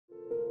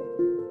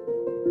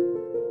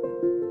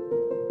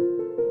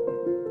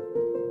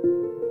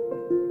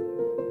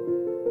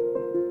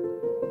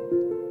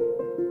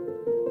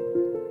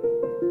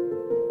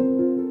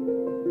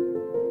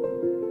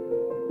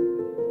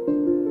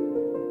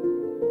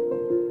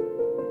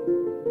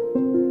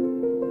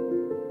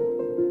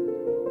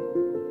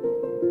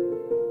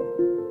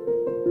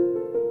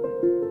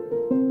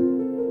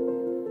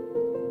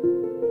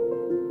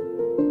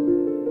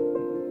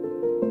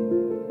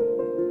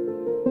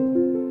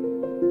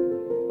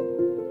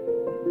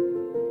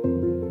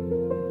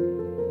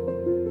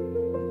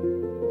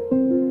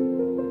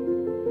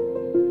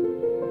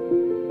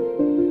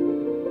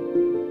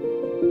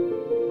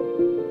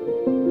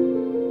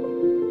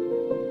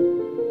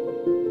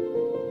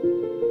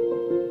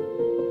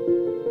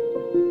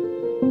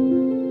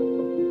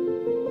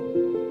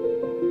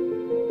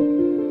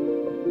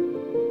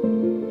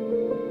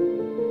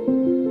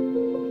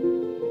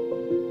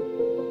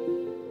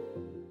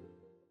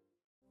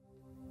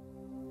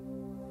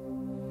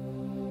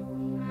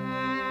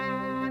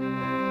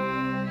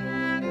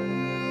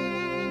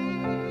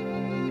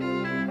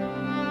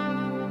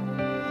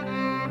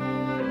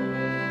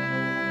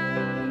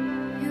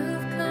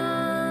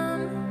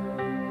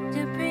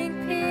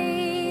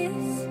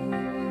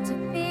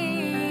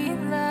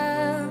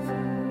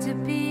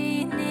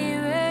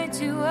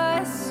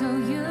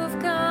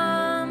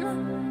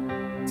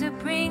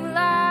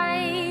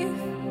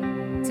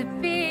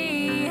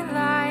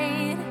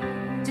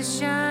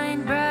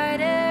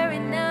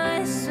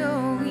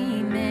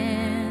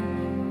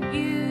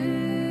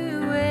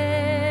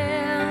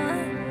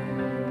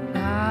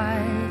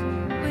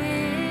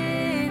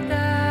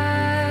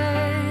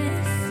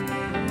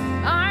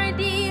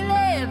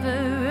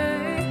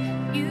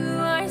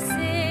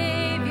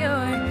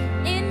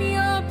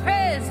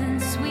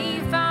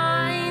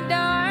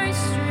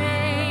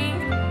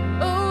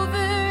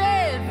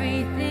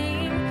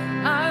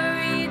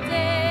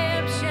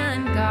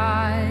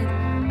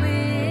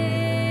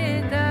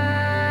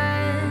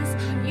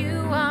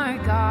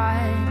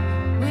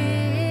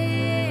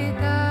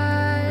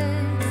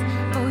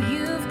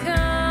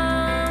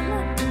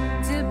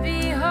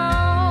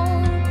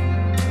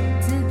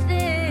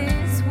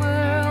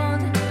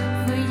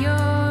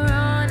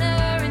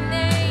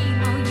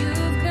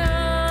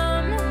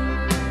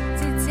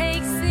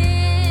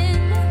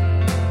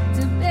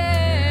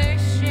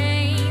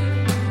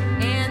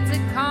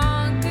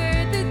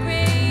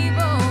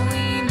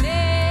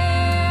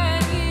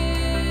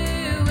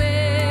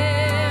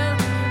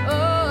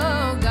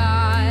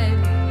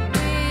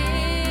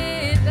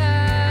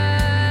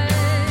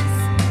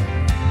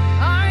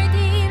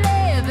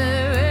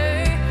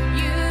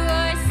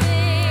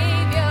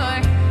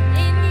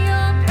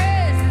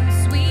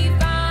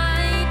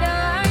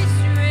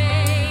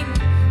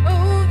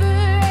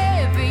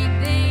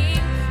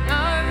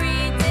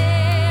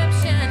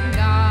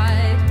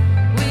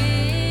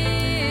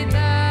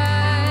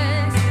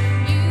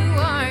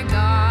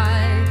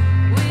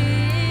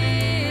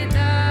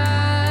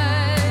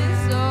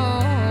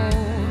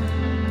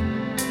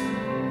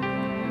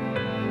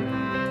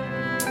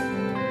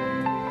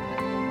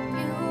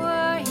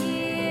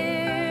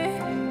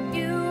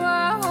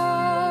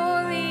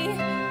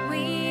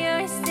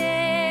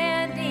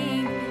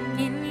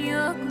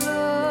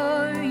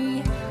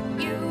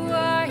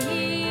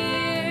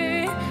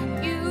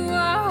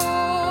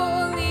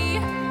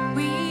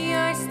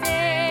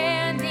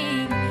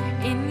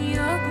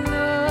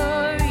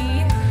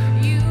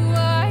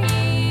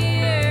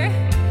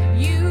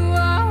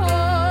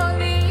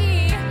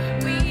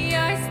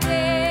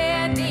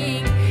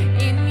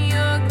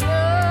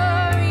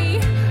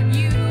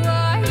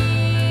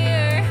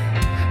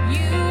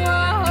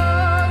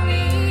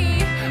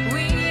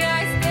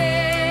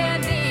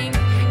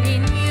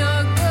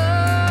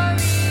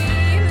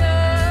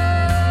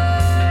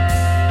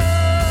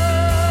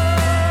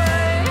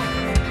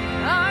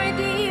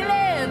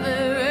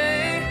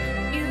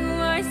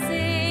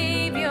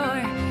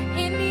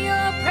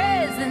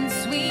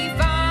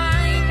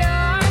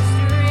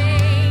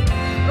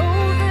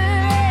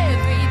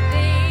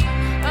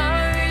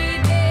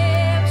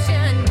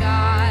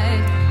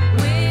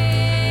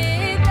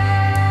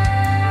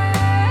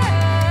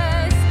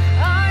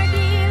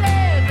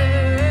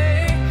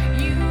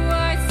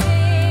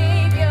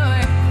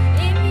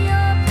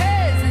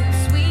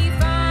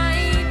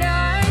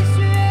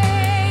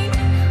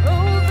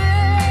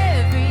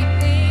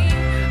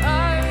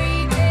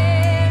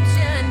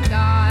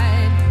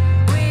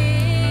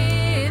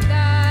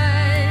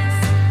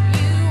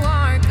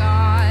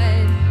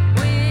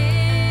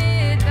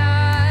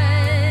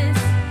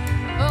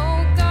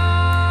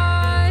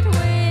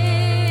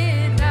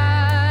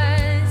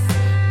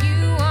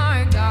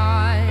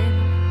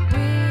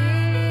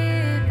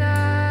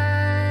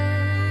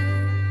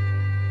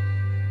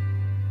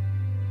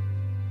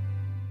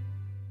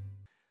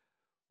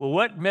Well,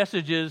 what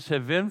messages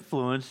have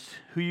influenced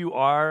who you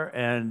are,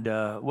 and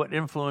what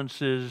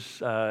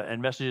influences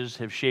and messages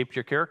have shaped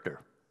your character?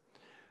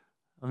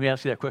 Let me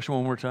ask you that question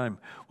one more time.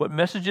 What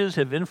messages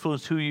have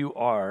influenced who you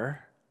are,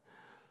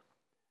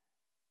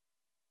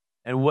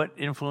 and what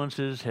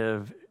influences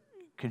have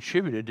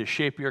contributed to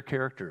shape your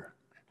character?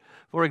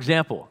 For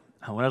example,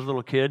 when I was a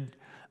little kid,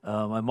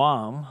 my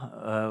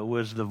mom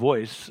was the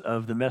voice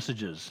of the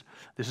messages.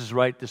 This is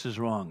right, this is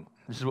wrong.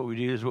 This is what we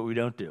do, this is what we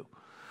don't do.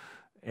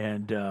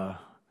 And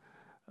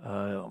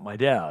my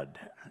dad,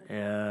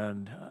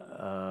 and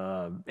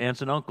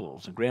aunts and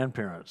uncles, and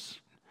grandparents,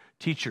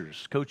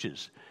 teachers,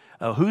 coaches,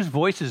 whose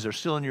voices are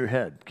still in your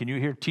head? Can you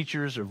hear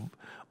teachers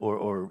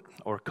or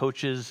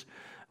coaches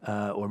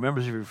or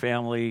members of your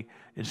family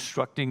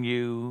instructing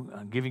you,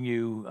 giving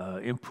you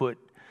input,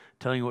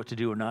 telling you what to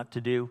do or not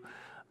to do?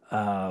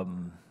 How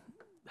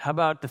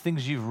about the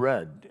things you've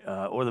read,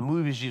 or the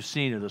movies you've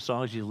seen, or the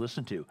songs you've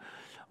listened to?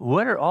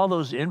 What are all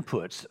those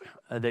inputs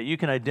that you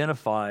can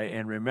identify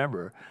and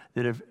remember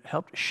that have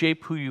helped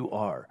shape who you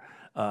are,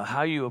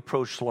 how you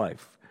approach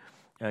life,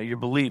 your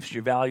beliefs,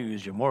 your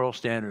values, your moral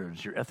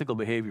standards, your ethical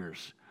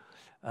behaviors?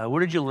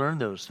 Where did you learn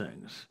those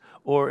things?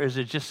 Or is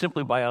it just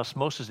simply by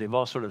osmosis, they've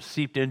all sort of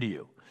seeped into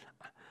you?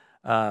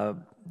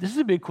 This is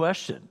a big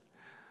question.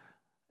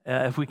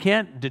 If we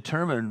can't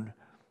determine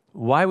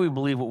why we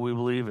believe what we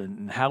believe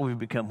and how we've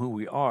become who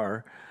we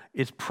are,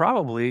 it's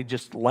probably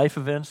just life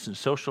events and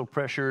social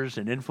pressures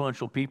and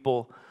influential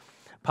people,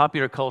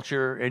 popular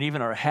culture, and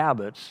even our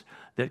habits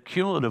that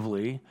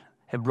cumulatively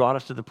have brought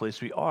us to the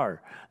place we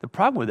are. The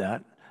problem with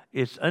that,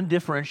 it's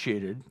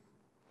undifferentiated,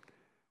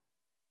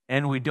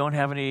 and we don't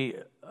have any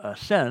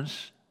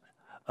sense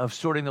of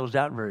sorting those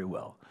out very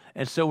well.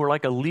 And so we're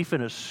like a leaf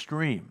in a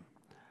stream,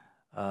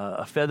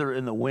 a feather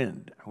in the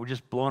wind. We're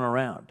just blown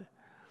around.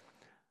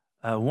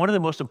 One of the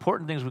most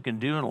important things we can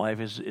do in life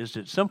is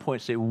at some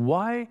point say,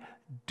 why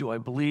do I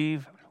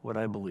believe what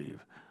I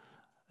believe?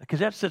 Because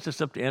that sets us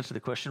up to answer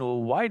the question,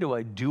 well, why do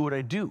I do what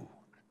I do?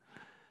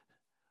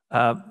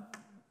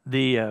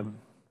 The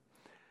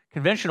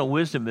conventional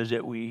wisdom is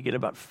that we get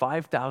about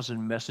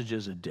 5,000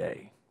 messages a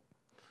day.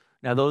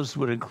 Now, those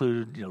would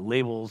include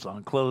labels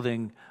on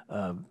clothing,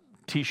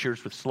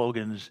 T-shirts with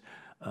slogans,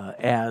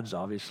 ads,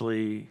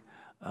 obviously,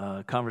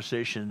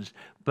 conversations,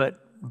 but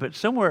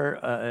somewhere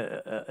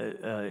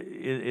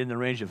in the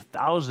range of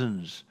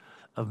thousands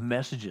of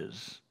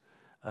messages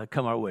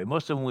come our way.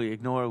 Most of them we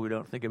ignore, we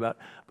don't think about,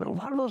 but a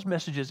lot of those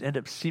messages end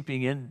up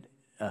seeping in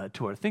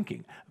to our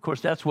thinking. Of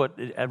course, that's what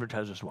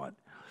advertisers want.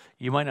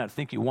 You might not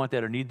think you want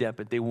that or need that,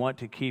 but they want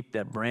to keep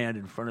that brand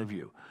in front of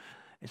you.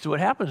 And so what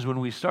happens when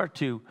we start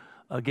to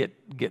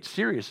get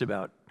serious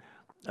about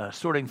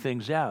sorting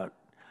things out,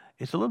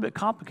 it's a little bit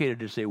complicated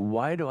to say,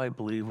 why do I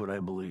believe what I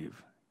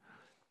believe?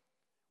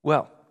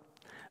 Well,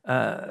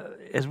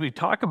 as we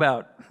talk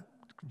about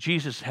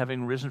Jesus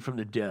having risen from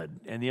the dead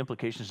and the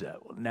implications of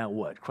that, now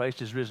what?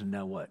 Christ is risen,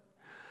 now what?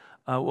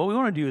 What we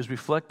want to do is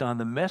reflect on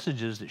the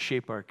messages that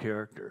shape our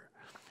character,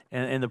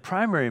 and the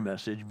primary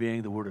message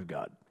being the Word of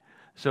God.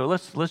 So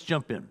let's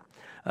jump in.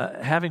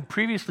 Having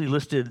previously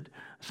listed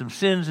some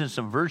sins and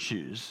some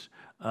virtues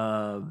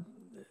in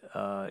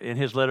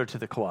his letter to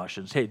the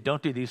Colossians, hey,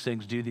 don't do these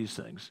things, do these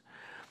things.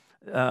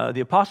 The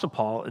Apostle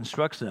Paul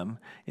instructs them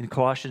in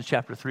Colossians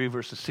chapter 3,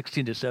 verses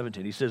 16 to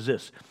 17. He says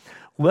this,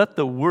 let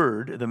the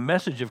word, the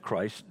message of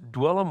Christ,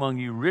 dwell among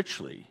you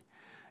richly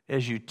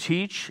as you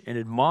teach and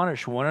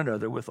admonish one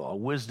another with all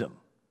wisdom.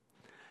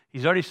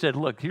 He's already said,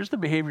 look, here's the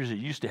behaviors you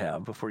used to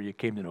have before you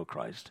came to know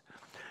Christ.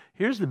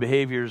 Here's the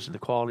behaviors and the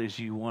qualities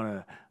you want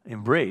to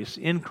embrace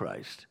in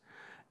Christ.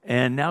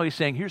 And now he's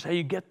saying, here's how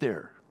you get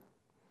there.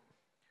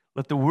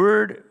 Let the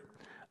word,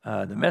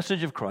 the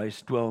message of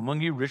Christ, dwell among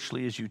you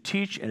richly as you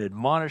teach and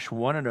admonish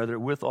one another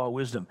with all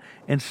wisdom,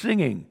 and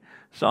singing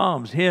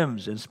psalms,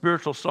 hymns, and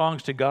spiritual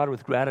songs to God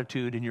with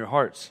gratitude in your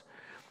hearts.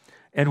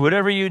 And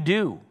whatever you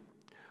do,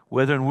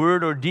 whether in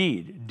word or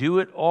deed, do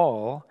it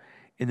all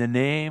in the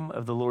name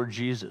of the Lord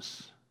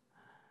Jesus,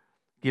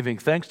 giving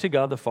thanks to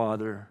God the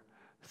Father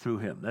through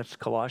him. That's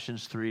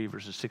Colossians 3,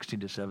 verses 16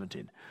 to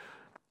 17.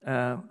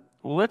 Well,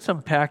 let's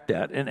unpack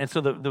that. And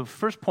so the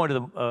first point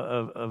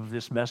of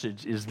this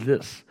message is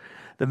this.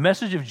 The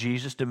message of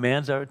Jesus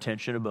demands our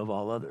attention above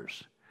all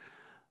others.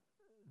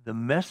 The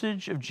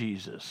message of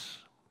Jesus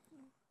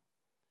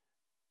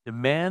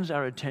demands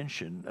our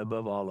attention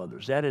above all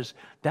others.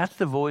 That's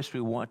the voice we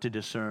want to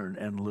discern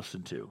and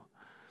listen to.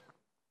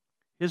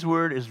 His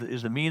word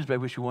is the means by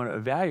which we want to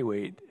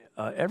evaluate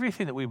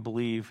everything that we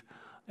believe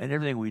and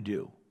everything we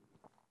do.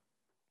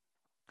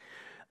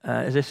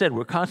 As I said,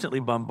 we're constantly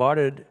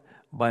bombarded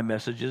by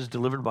messages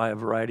delivered by a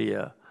variety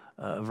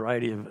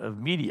of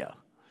media.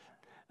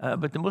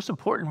 But the most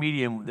important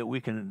medium that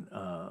we can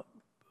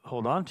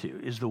hold on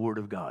to is the Word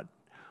of God.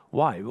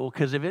 Why? Well,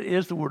 because if it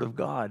is the Word of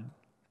God,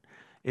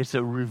 it's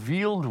a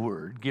revealed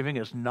Word giving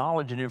us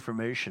knowledge and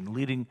information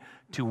leading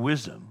to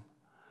wisdom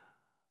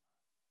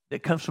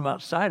that comes from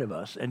outside of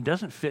us and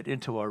doesn't fit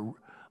into our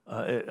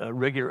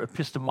regular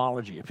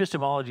epistemology.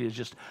 Epistemology is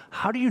just,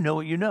 how do you know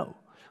what you know?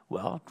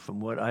 Well, from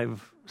what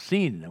I've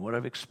seen and what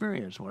I've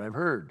experienced, what I've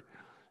heard,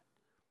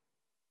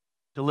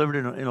 delivered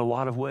in a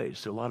lot of ways,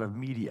 to a lot of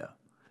media.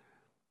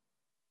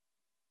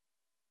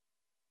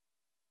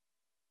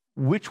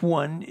 Which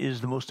one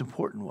is the most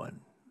important one?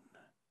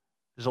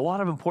 There's a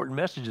lot of important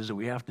messages that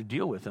we have to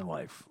deal with in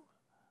life,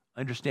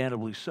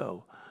 understandably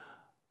so.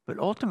 But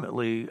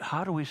ultimately,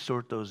 how do we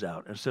sort those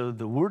out? And so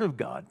the Word of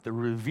God, the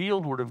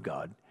revealed Word of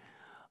God,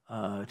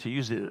 to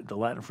use the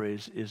Latin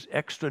phrase, is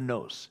extra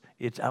nos.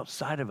 It's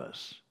outside of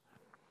us.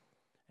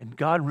 And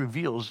God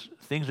reveals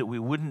things that we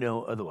wouldn't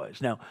know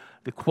otherwise. Now,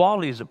 the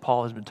qualities that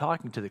Paul has been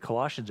talking to the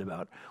Colossians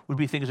about would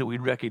be things that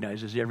we'd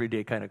recognize as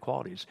everyday kind of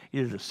qualities.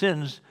 Either the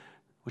sins,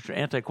 which are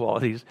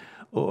anti-qualities,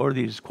 or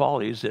these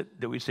qualities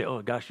that we say,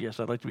 oh gosh, yes,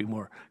 I'd like to be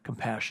more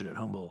compassionate,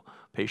 humble,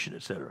 patient,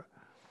 etc.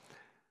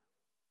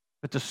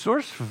 But the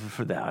source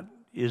for that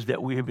is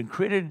that we have been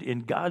created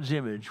in God's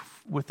image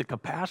with the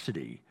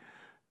capacity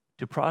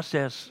to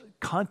process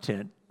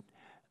content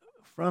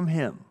from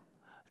Him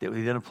that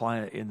we then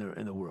apply in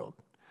the world.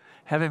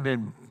 Having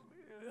been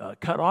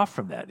cut off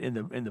from that in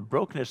the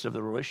brokenness of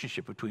the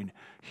relationship between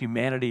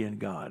humanity and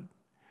God,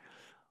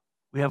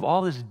 we have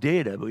all this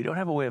data, but we don't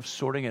have a way of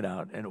sorting it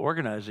out and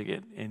organizing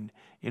it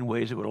in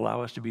ways that would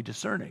allow us to be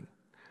discerning.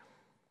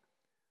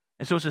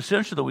 And so it's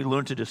essential that we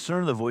learn to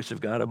discern the voice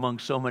of God among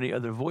so many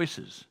other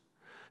voices,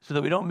 so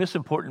that we don't miss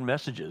important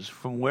messages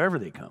from wherever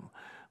they come,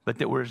 but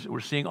that we're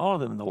seeing all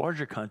of them in the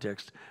larger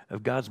context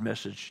of God's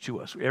message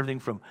to us. Everything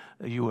from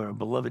you are a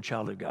beloved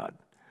child of God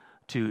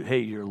to, hey,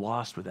 you're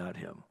lost without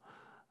Him,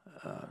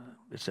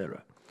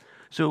 etc.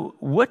 So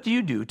what do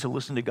you do to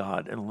listen to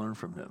God and learn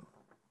from Him?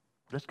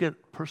 Let's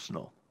get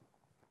personal.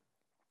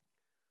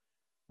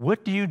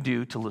 What do you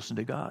do to listen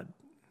to God?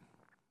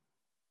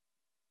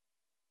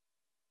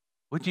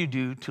 What do you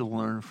do to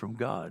learn from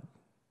God?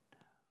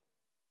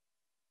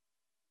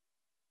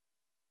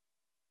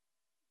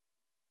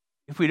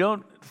 If we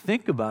don't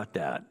think about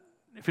that,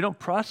 if we don't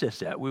process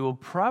that, we will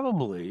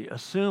probably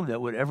assume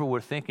that whatever we're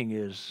thinking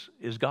is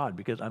God,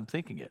 because I'm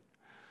thinking it.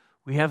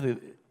 We have the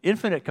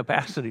infinite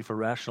capacity for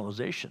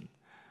rationalization.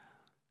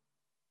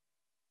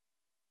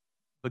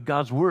 But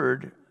God's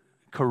Word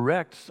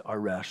corrects our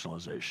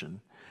rationalization.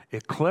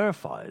 It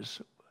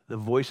clarifies the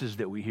voices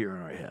that we hear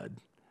in our head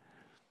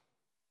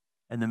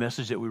and the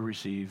message that we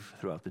receive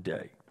throughout the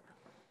day.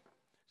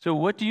 So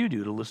what do you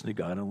do to listen to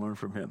God and learn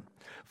from Him?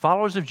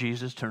 Followers of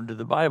Jesus turn to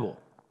the Bible.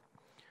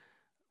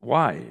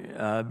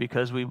 Why?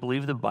 Because we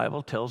believe the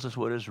Bible tells us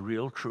what is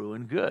real, true,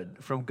 and good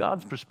from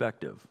God's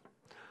perspective.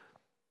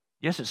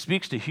 Yes, it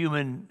speaks to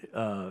human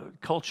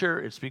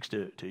culture. It speaks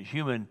to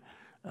human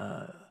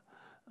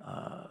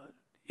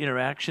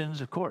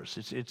interactions, of course.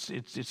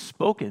 It's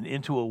spoken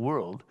into a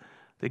world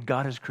that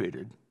God has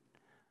created.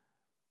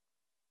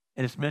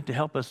 And it's meant to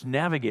help us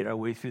navigate our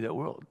way through that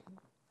world.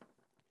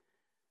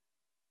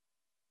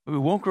 We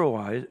won't grow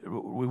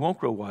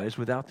wise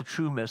without the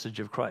true message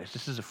of Christ.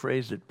 This is a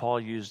phrase that Paul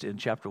used in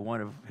chapter 1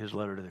 of his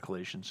letter to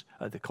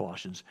the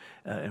Colossians.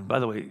 And by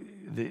the way,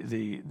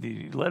 the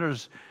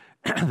letters,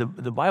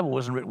 the Bible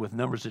wasn't written with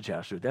numbers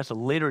attached to it. That's a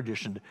later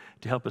addition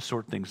to help us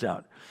sort things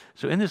out.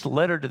 So in this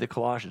letter to the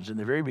Colossians, in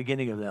the very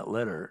beginning of that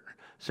letter,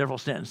 several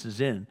sentences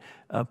in,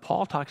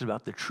 Paul talks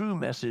about the true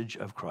message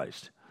of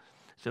Christ.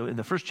 So in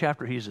the first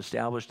chapter, he's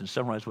established and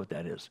summarized what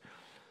that is.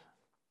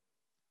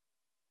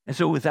 And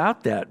so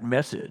without that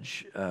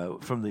message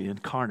from the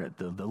incarnate,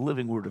 the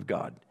living Word of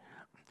God,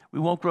 we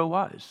won't grow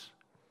wise.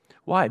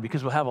 Why?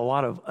 Because we'll have a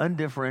lot of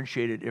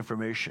undifferentiated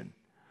information.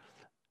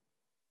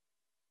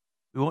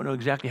 We won't know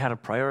exactly how to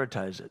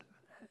prioritize it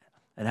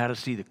and how to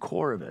see the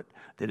core of it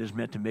that is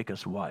meant to make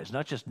us wise.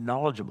 Not just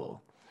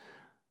knowledgeable,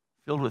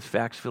 filled with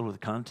facts, filled with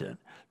content,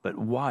 but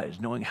wise,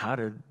 knowing how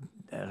to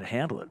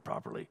handle it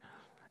properly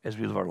as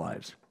we live our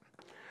lives.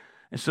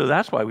 And so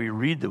that's why we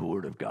read the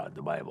Word of God,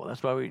 the Bible.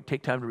 That's why we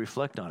take time to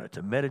reflect on it,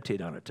 to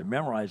meditate on it, to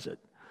memorize it.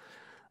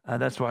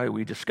 That's why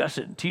we discuss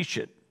it and teach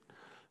it,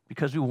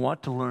 because we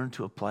want to learn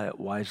to apply it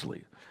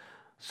wisely.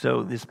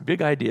 So this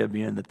big idea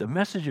being that the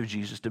message of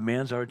Jesus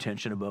demands our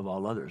attention above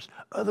all others.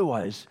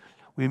 Otherwise,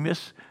 we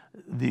miss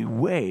the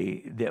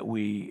way that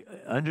we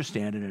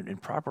understand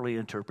and properly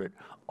interpret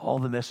all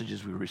the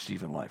messages we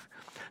receive in life.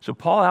 So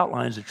Paul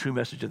outlines the true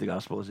message of the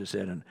gospel, as I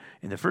said,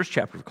 in the first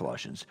chapter of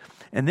Colossians.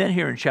 And then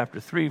here in chapter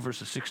 3,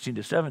 verses 16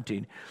 to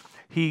 17,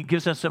 he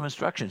gives us some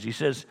instructions. He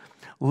says,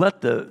 let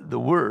the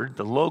word,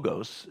 the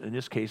logos, in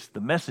this case, the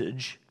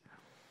message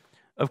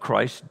of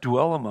Christ,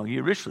 dwell among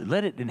you richly.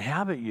 Let it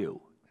inhabit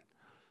you.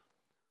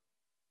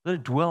 Let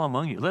it dwell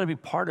among you. Let it be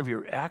part of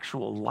your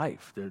actual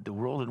life, the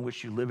world in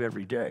which you live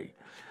every day.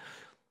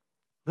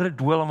 Let it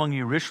dwell among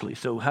you richly.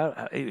 So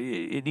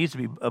it needs to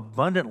be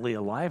abundantly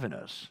alive in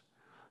us.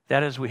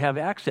 That is, we have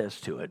access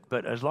to it,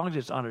 but as long as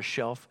it's on a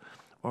shelf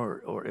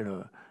or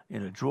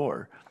in a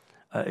drawer,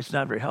 it's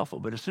not very helpful.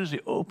 But as soon as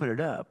we open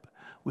it up,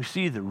 we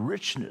see the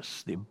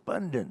richness, the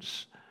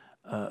abundance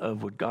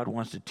of what God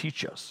wants to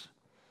teach us.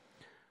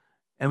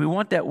 And we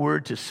want that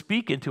word to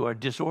speak into our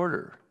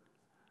disorder.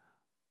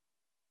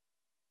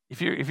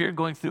 If you're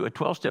going through a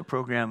 12-step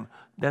program,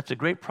 that's a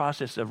great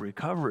process of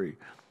recovery.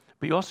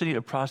 but you also need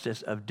a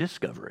process of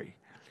discovery.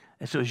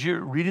 And so as you're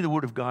reading the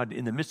Word of God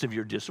in the midst of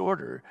your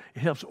disorder,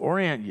 it helps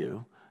orient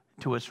you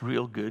to what's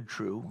real, good,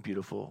 true,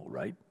 beautiful,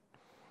 right,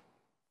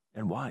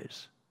 and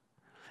wise.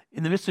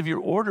 In the midst of your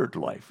ordered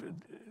life,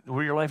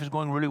 where your life is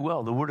going really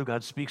well, the Word of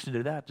God speaks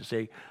into that to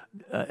say,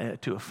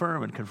 to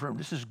affirm and confirm,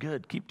 this is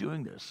good, keep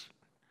doing this.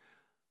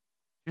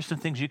 Here's some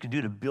things you can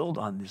do to build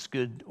on this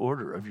good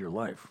order of your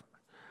life.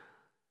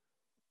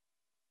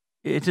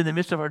 It's in the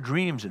midst of our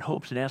dreams and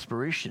hopes and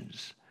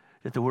aspirations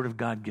that the Word of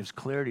God gives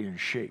clarity and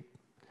shape.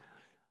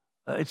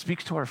 It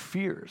speaks to our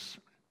fears.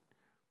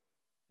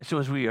 So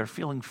as we are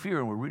feeling fear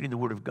and we're reading the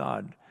Word of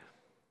God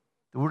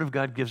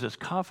gives us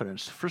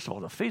confidence, first of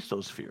all, to face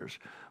those fears.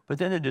 But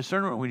then the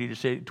discernment we need to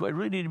say, do I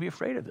really need to be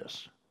afraid of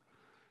this?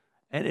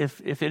 And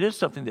if it is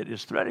something that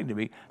is threatening to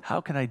me,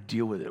 how can I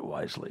deal with it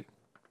wisely?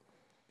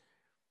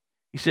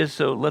 He says,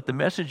 so let the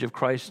message of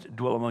Christ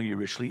dwell among you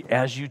richly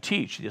as you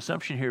teach. The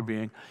assumption here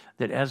being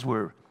that as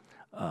we're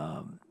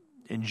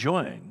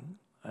enjoying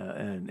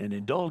and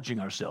indulging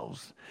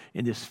ourselves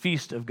in this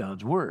feast of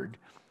God's Word,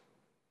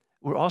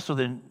 we're also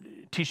then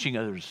teaching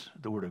others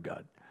the Word of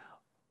God.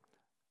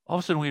 All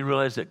of a sudden we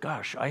realize that,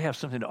 gosh, I have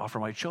something to offer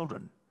my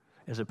children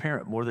as a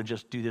parent, more than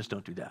just do this,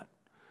 don't do that.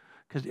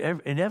 Because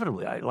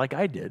inevitably, like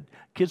I did,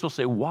 kids will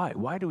say, why?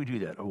 Why do we do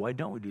that? Or why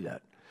don't we do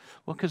that?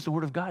 Well, because the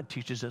Word of God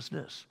teaches us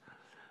this.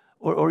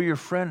 Or your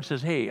friend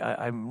says, hey,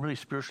 I'm really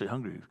spiritually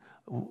hungry.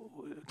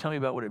 Tell me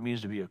about what it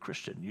means to be a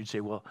Christian. You'd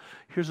say, well,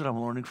 here's what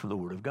I'm learning from the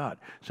Word of God.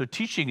 So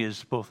teaching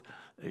is both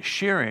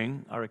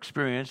sharing our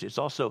experience. It's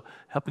also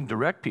helping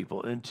direct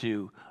people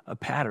into a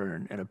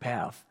pattern and a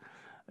path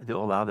that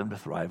will allow them to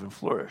thrive and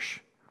flourish.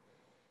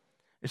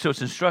 And so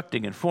it's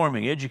instructing,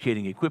 informing,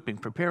 educating, equipping,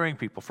 preparing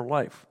people for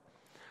life.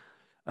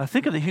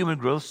 Think of the human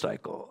growth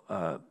cycle.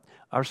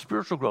 Our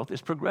spiritual growth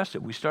is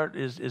progressive. We start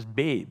as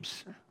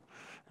babies,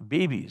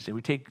 and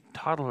we take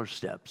toddler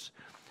steps.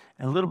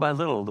 And little by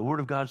little, the Word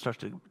of God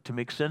starts to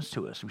make sense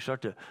to us. We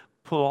start to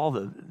pull all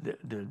the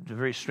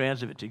various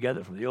strands of it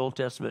together from the Old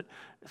Testament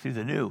through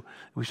the New.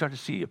 We start to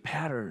see a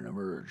pattern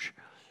emerge,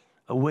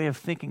 a way of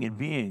thinking and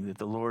being that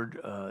the Lord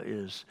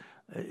is,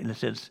 in a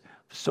sense,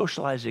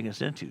 socializing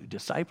us into,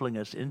 discipling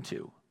us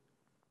into.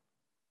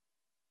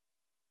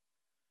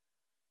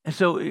 And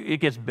so it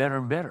gets better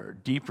and better,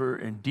 deeper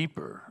and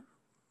deeper,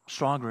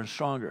 stronger and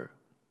stronger.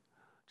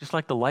 Just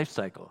like the life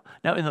cycle.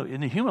 Now,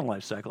 in the human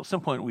life cycle, at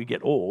some point we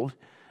get old,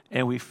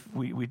 and we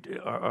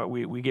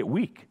get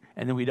weak,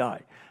 and then we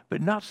die.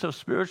 But not so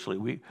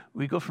spiritually.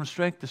 We go from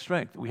strength to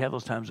strength. We have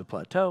those times of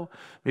plateau,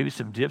 maybe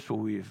some dips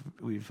where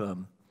we've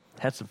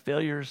had some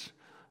failures.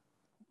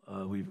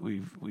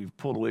 We've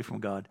pulled away from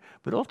God.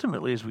 But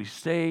ultimately, as we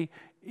stay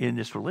in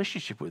this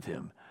relationship with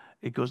Him,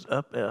 it goes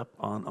up,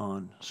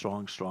 on,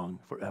 strong,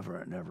 forever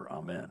and ever.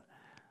 Amen.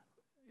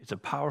 It's a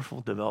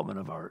powerful development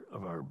of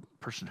our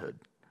personhood.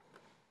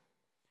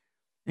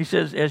 He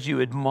says, as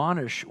you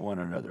admonish one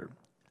another.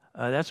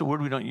 That's a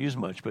word we don't use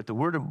much, but the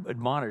word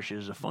admonish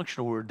is a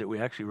functional word that we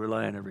actually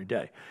rely on every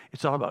day.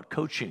 It's all about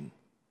coaching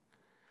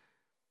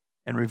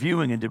and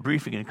reviewing and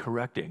debriefing and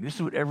correcting. This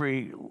is what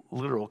every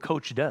literal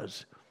coach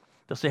does.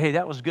 They'll say, hey,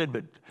 that was good,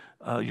 but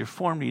your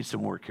form needs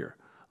some work here.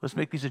 Let's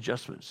make these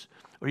adjustments.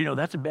 Or,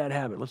 that's a bad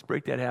habit. Let's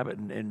break that habit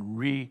and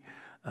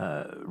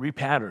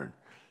repattern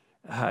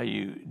how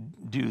you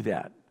do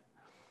that.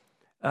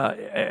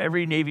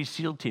 Every Navy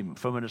SEAL team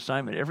from an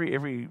assignment,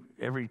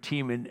 every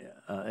team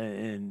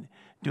in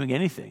doing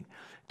anything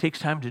takes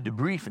time to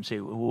debrief and say,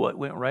 well, what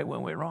went right,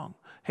 what went wrong?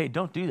 Hey,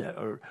 don't do that.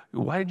 Or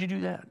why did you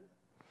do that?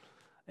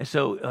 And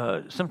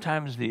so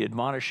sometimes the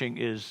admonishing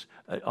is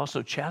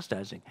also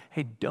chastising.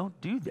 Hey, don't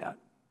do that.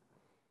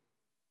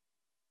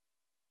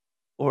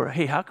 Or,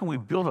 hey, how can we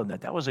build on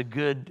that? That was a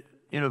good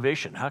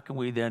innovation. How can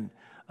we then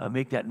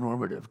make that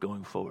normative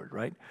going forward,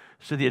 right?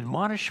 So the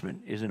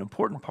admonishment is an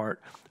important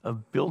part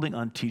of building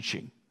on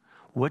teaching.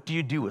 What do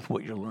you do with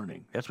what you're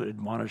learning? That's what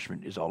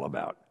admonishment is all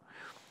about.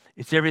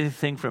 It's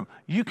everything from,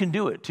 you can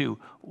do it, to,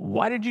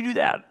 why did you do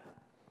that?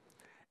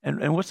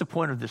 And what's the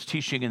point of this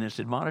teaching and this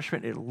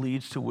admonishment? It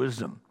leads to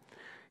wisdom.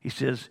 He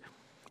says,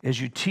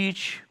 as you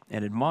teach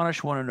and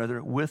admonish one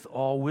another with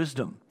all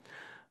wisdom.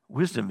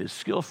 Wisdom is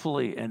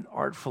skillfully and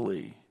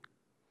artfully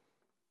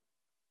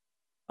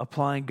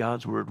applying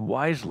God's word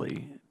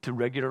wisely to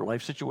regular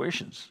life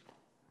situations,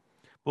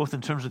 both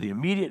in terms of the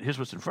immediate, here's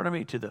what's in front of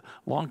me, to the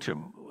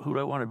long-term, who do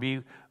I want to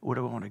be, where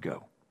do I want to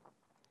go?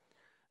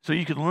 So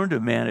you can learn to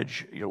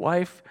manage your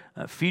life,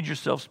 feed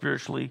yourself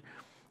spiritually,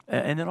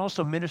 and then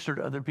also minister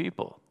to other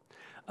people.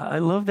 I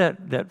love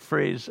that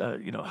phrase,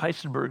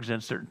 Heisenberg's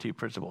uncertainty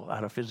principle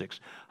out of physics.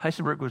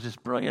 Heisenberg was this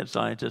brilliant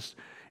scientist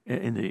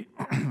in the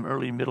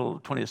early, middle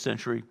 20th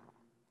century.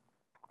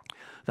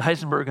 The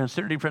Heisenberg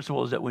uncertainty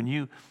principle is that when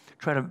you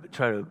try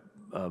to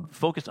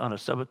focus on a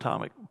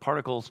subatomic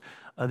particles,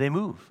 they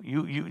move.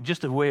 You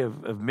just a way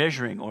of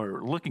measuring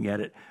or looking at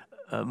it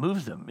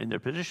moves them in their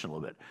position a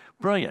little bit.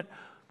 Brilliant.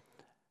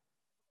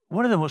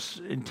 One of the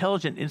most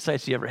intelligent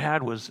insights he ever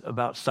had was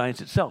about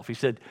science itself. He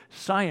said,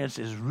 science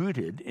is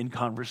rooted in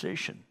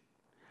conversation.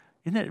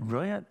 Isn't that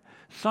brilliant?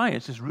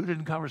 Science is rooted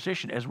in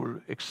conversation as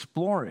we're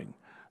exploring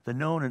the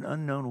known and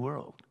unknown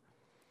world.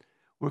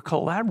 We're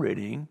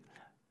collaborating,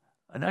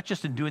 not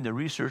just in doing the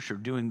research or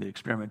doing the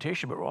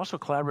experimentation, but we're also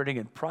collaborating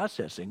in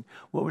processing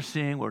what we're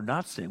seeing or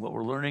not seeing, what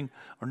we're learning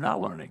or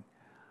not learning.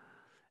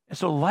 And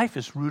so life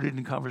is rooted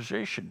in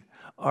conversation.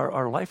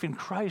 Our life in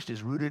Christ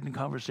is rooted in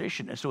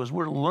conversation. And so as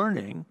we're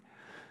learning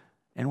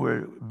and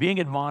we're being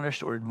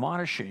admonished or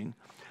admonishing,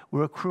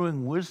 we're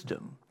accruing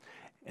wisdom.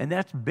 And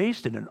that's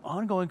based in an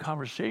ongoing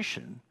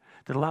conversation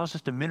that allows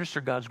us to minister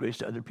God's grace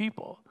to other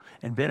people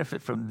and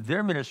benefit from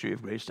their ministry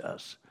of grace to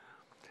us.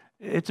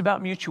 It's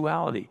about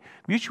mutuality.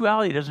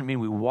 Mutuality doesn't mean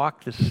we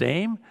walk the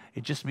same.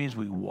 It just means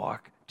we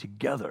walk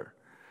together.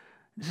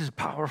 This is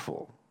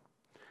powerful.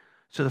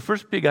 So the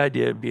first big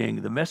idea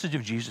being the message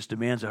of Jesus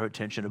demands our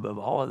attention above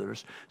all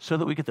others so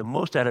that we get the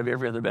most out of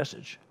every other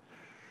message.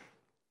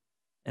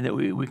 And that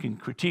we can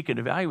critique and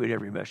evaluate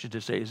every message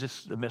to say, is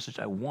this the message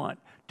I want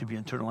to be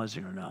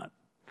internalizing or not?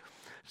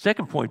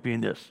 Second point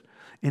being this.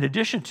 In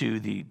addition to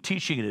the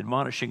teaching and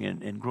admonishing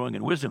and growing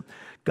in wisdom,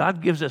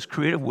 God gives us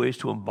creative ways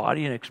to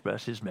embody and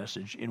express his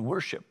message in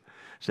worship.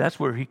 So that's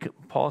where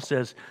Paul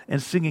says,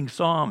 and singing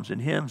psalms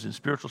and hymns and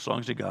spiritual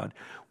songs to God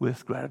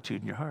with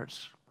gratitude in your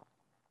hearts.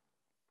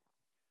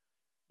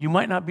 You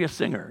might not be a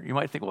singer. You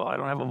might think, well, I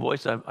don't have a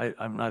voice.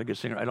 I'm not a good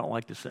singer. I don't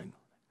like to sing.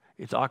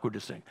 It's awkward to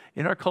sing.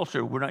 In our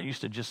culture, we're not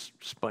used to just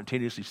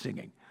spontaneously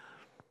singing.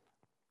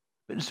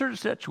 But in certain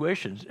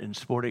situations, in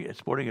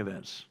sporting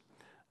events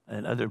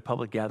and other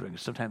public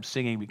gatherings, sometimes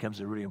singing becomes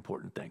a really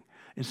important thing.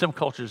 In some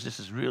cultures, this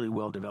is really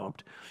well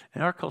developed.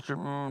 In our culture,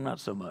 not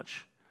so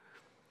much.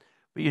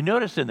 But you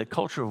notice in the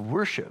culture of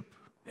worship,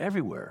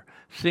 everywhere,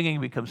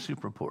 singing becomes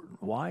super important.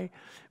 Why?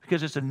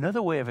 Because it's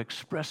another way of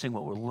expressing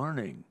what we're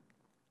learning,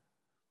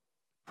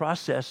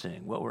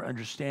 processing what we're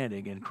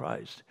understanding in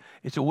Christ.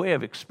 It's a way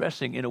of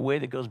expressing in a way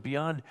that goes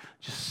beyond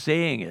just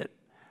saying it,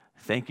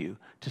 thank you,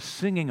 to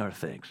singing our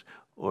thanks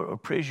or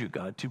praise you,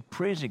 God, to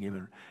praising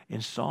him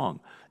in song,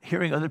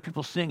 hearing other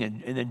people sing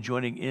and then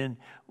joining in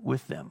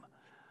with them.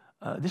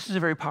 This is a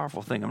very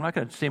powerful thing. I'm not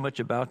going to say much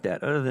about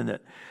that other than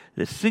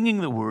that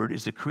singing the word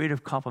is a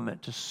creative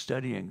complement to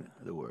studying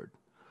the word.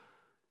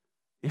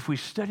 If we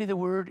study the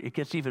word, it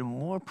gets even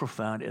more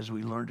profound as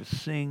we learn to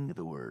sing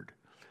the word.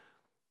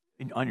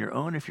 On your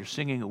own, if you're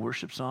singing a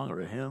worship song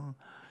or a hymn,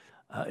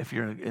 if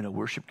you're in a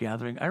worship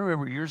gathering. I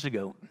remember years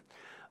ago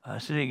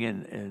sitting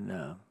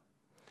in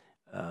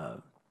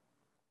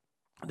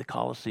the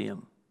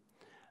Coliseum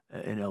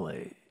in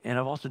L.A., and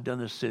I've also done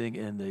this sitting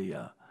in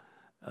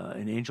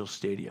in Angel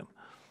Stadium,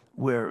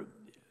 where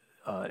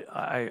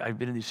I've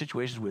been in these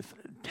situations with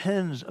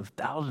tens of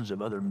thousands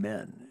of other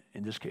men,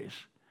 in this case,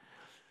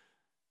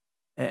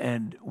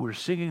 and we're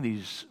singing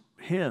these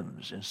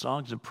hymns and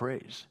songs of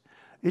praise.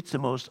 It's the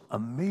most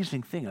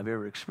amazing thing I've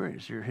ever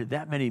experienced. You hear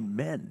that many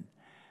men,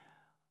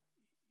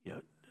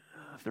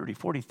 30,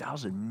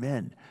 40,000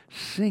 men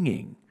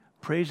singing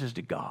praises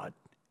to God.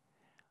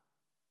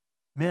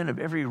 Men of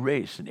every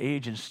race and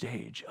age and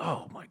stage.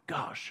 Oh my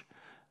gosh.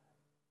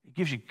 It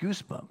gives you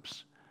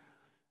goosebumps.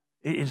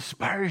 It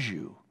inspires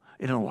you.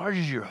 It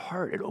enlarges your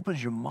heart. It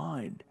opens your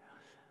mind.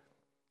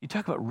 You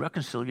talk about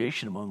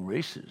reconciliation among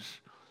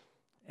races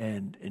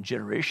and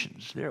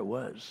generations. There it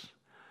was.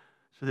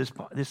 So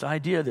this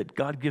idea that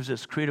God gives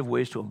us creative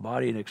ways to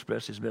embody and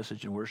express his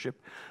message in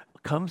worship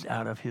comes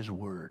out of his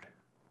word.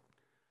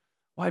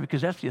 Why?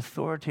 Because that's the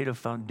authoritative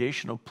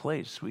foundational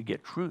place we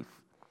get truth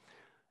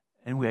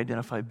and we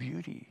identify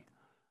beauty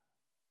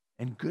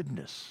and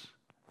goodness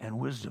and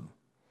wisdom.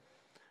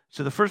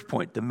 So the first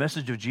point, the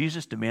message of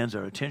Jesus demands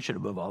our attention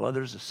above all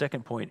others. The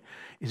second point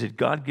is that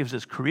God gives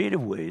us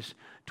creative ways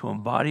to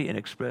embody and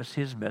express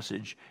his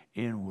message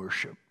in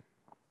worship.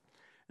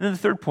 And then the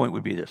third point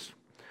would be this.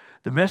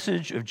 The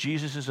message of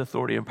Jesus'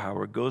 authority and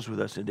power goes with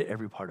us into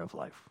every part of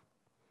life.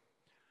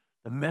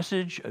 The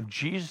message of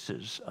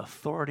Jesus'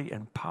 authority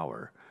and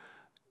power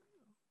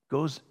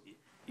goes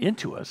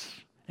into us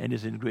and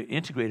is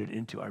integrated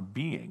into our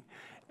being,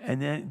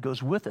 and then it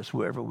goes with us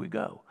wherever we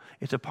go.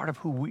 It's a part of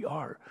who we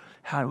are,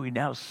 how we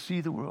now see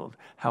the world,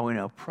 how we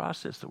now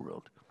process the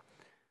world,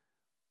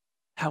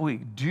 how we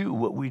do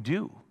what we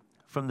do,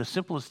 from the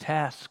simplest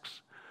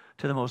tasks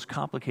to the most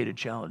complicated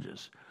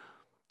challenges.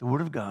 The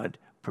Word of God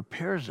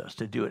prepares us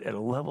to do it at a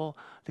level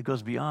that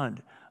goes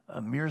beyond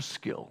a mere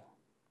skill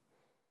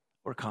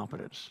or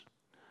competence.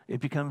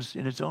 It becomes,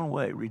 in its own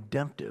way,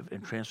 redemptive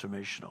and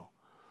transformational.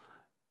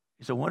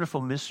 It's a wonderful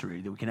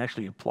mystery that we can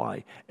actually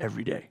apply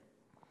every day.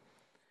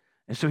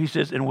 And so he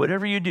says, and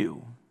whatever you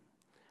do,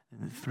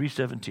 in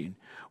 3:17,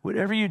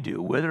 whatever you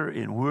do, whether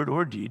in word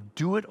or deed,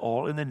 do it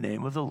all in the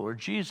name of the Lord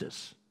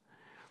Jesus,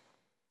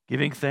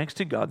 giving thanks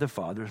to God the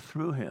Father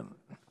through him.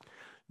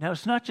 Now,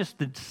 it's not just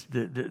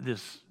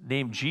this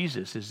name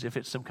Jesus as if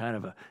it's some kind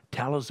of a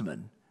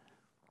talisman,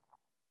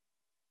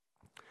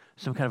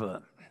 some kind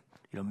of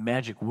a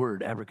magic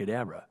word,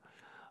 abracadabra.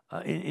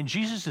 In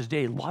Jesus'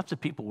 day, lots of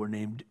people were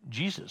named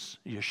Jesus,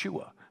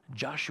 Yeshua,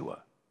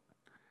 Joshua.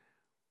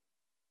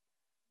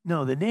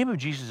 No, the name of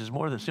Jesus is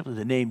more than simply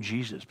the name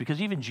Jesus,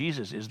 because even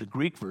Jesus is the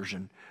Greek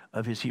version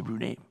of his Hebrew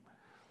name.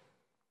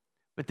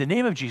 But the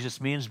name of Jesus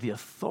means the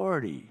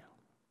authority,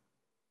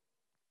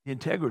 the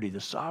integrity,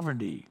 the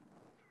sovereignty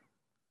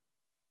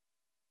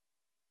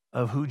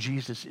of who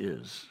Jesus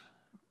is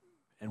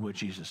and what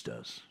Jesus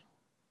does.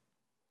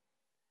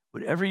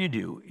 Whatever you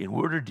do, in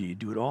word or deed,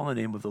 do it all in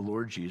the name of the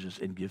Lord Jesus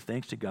and give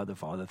thanks to God the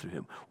Father through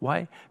him.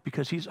 Why?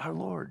 Because he's our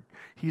Lord.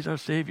 He's our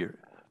Savior.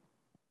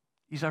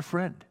 He's our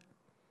friend.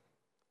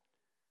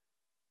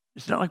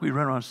 It's not like we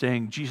run around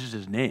saying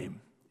Jesus'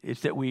 name.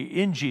 It's that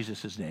in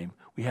Jesus' name,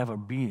 we have our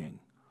being.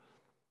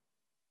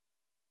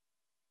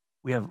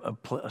 We have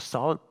a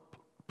solid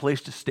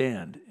place to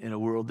stand in a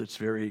world that's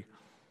very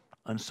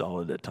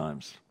unsolid at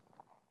times.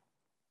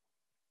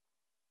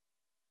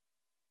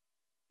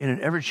 In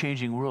an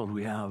ever-changing world,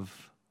 we have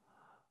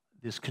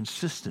this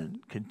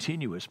consistent,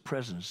 continuous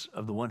presence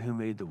of the one who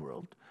made the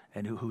world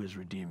and who is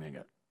redeeming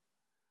it.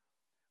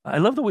 I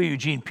love the way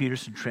Eugene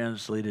Peterson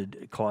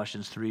translated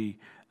Colossians 3,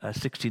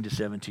 16 to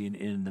 17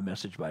 in the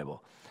Message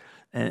Bible.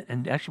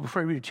 And actually,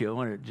 before I read it to you, I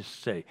want to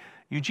just say,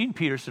 Eugene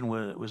Peterson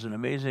was an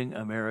amazing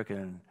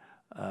American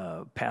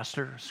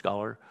pastor,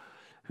 scholar,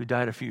 who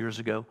died a few years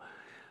ago.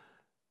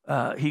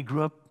 He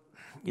grew up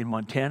in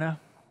Montana,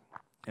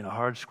 in a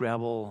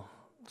hard-scrabble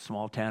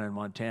small town in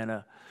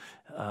Montana.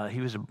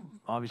 He was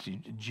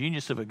obviously a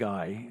genius of a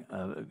guy,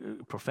 a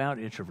profound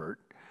introvert.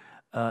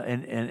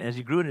 And as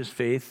he grew in his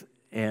faith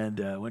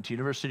and went to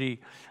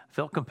university,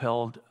 felt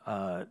compelled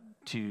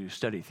to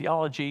study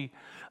theology.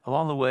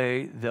 Along the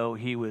way, though,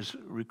 he was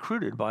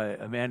recruited by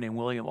a man named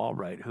William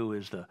Albright, who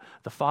is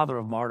the father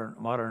of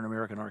modern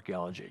American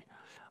archaeology.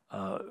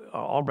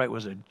 Albright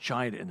was a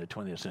giant in the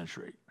 20th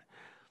century.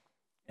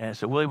 And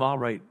so William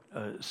Albright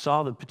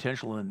saw the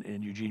potential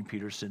in Eugene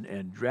Peterson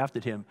and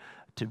drafted him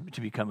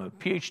to become a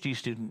PhD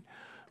student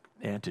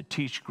and to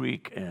teach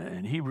Greek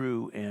and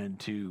Hebrew and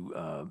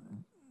to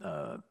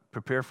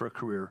prepare for a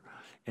career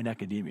in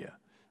academia.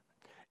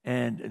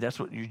 And that's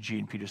what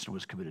Eugene Peterson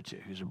was committed to.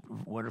 He was a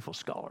wonderful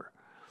scholar.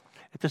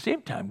 At the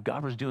same time,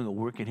 God was doing a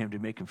work in him to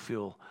make him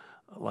feel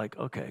like,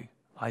 okay,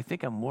 I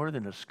think I'm more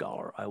than a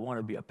scholar. I want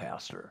to be a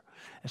pastor.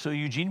 And so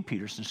Eugene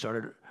Peterson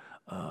started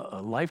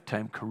a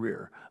lifetime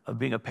career of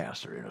being a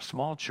pastor in a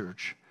small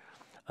church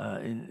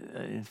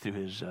through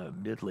his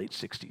mid-late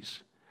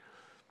 60s.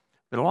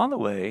 But along the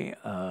way,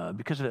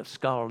 because of that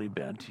scholarly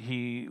bent,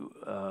 he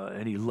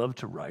loved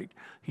to write,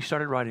 he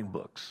started writing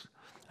books.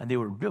 And they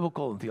were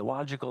biblical and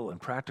theological and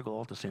practical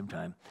all at the same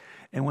time.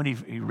 And when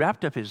he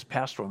wrapped up his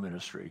pastoral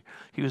ministry,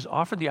 he was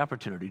offered the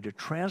opportunity to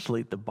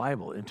translate the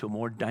Bible into a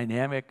more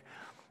dynamic,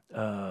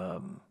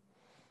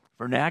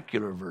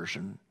 vernacular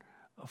version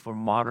for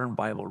modern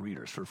Bible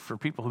readers, for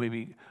people who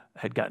maybe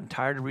had gotten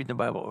tired of reading the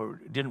Bible or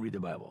didn't read the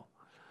Bible.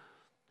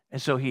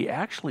 And so he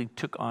actually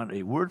took on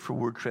a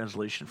word-for-word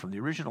translation from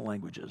the original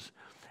languages,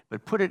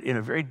 but put it in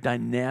a very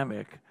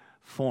dynamic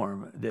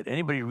form that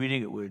anybody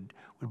reading it would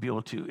be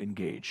able to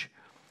engage.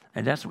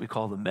 And that's what we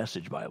call the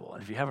Message Bible.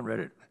 And if you haven't read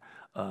it,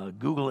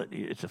 Google it.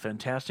 It's a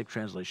fantastic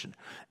translation.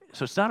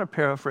 So it's not a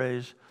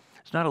paraphrase.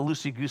 It's not a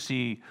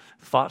loosey-goosey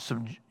thoughts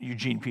from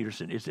Eugene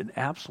Peterson. It's an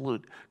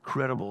absolute,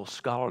 credible,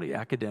 scholarly,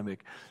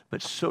 academic,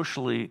 but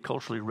socially,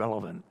 culturally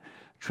relevant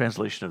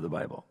translation of the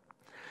Bible.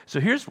 So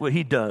here's what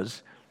he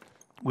does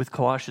with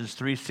Colossians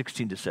 3,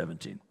 16 to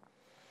 17.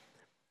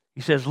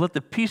 He says, let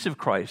the peace of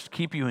Christ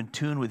keep you in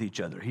tune with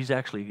each other. He's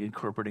actually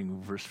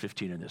incorporating verse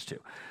 15 in this too.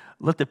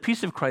 Let the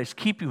peace of Christ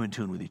keep you in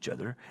tune with each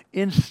other,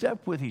 in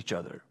step with each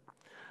other.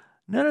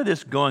 None of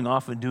this going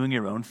off and doing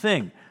your own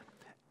thing.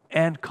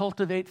 And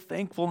cultivate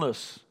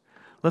thankfulness.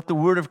 Let the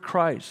word of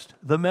Christ,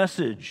 the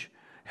message,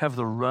 have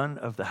the run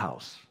of the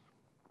house.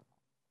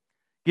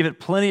 Give it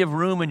plenty of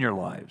room in your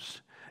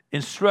lives.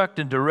 Instruct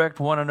and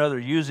direct one another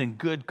using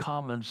good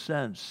common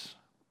sense.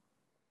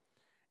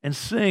 And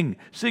sing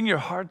your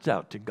hearts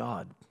out to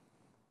God.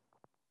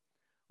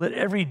 Let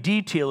every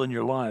detail in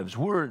your lives,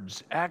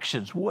 words,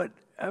 actions,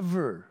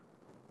 whatever,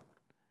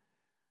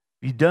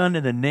 be done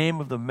in the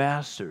name of the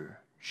Master,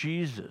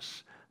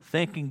 Jesus,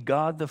 thanking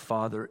God the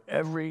Father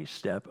every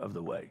step of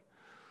the way.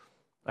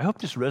 I hope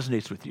this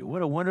resonates with you.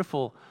 What a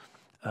wonderful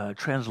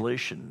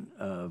translation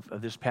of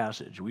this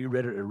passage. We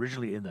read it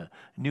originally in the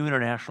New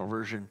International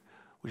Version,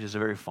 which is a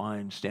very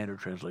fine standard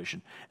translation.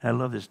 And I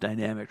love this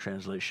dynamic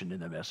translation in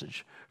the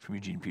Message from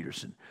Eugene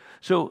Peterson.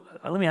 So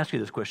let me ask you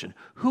this question.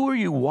 Who are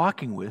you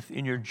walking with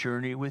in your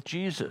journey with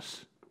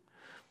Jesus?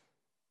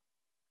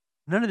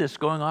 None of this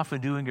going off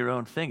and doing your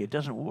own thing. It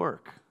doesn't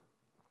work.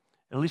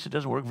 At least it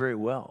doesn't work very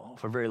well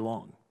for very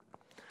long.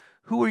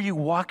 Who are you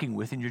walking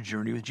with in your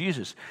journey with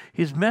Jesus?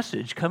 His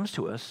message comes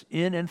to us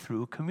in and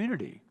through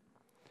community.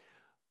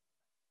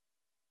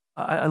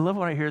 I love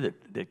when I hear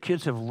that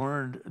kids have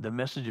learned the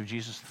message of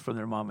Jesus from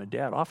their mom and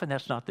dad. Often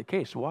that's not the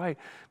case. Why?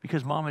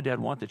 Because mom and dad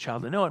want the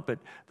child to know it, but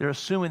they're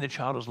assuming the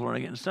child is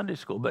learning it in Sunday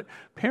school. But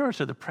parents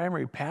are the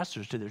primary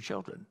pastors to their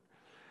children.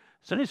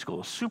 Sunday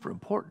school is super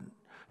important.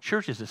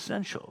 Church is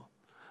essential.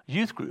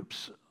 Youth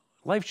groups,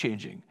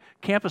 life-changing.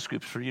 Campus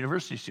groups for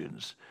university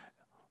students,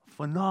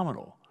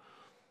 phenomenal.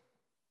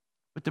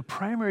 But the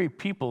primary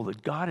people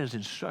that God has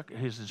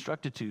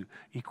instructed to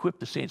equip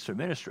the saints for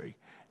ministry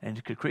and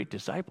to create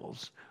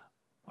disciples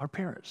are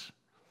parents.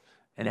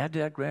 And add to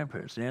that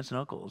grandparents and aunts and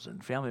uncles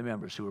and family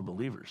members who are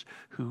believers,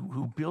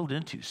 who build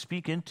into,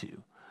 speak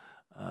into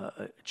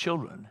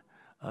children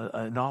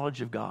a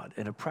knowledge of God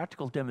and a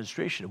practical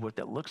demonstration of what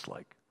that looks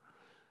like.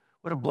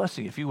 What a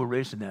blessing if you were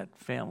raised in that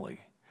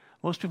family.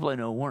 Most people I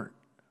know weren't.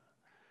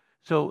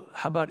 So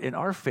how about in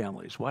our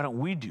families? Why don't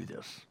we do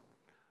this?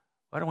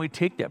 Why don't we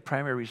take that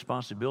primary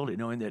responsibility,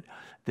 knowing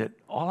that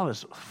all of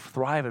us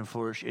thrive and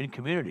flourish in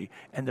community,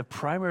 and the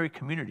primary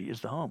community is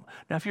the home.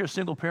 Now, if you're a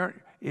single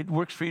parent, it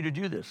works for you to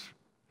do this.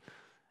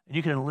 And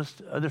you can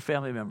enlist other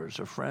family members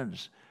or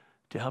friends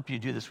to help you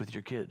do this with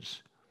your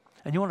kids.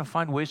 And you want to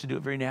find ways to do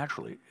it very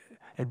naturally,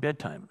 at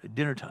bedtime, at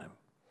dinner time.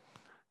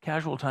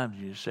 Casual times,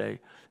 you say,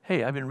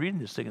 hey, I've been reading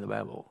this thing in the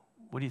Bible.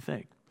 What do you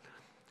think?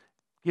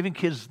 Giving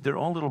kids their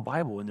own little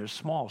Bible when they're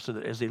small, so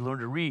that as they learn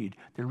to read,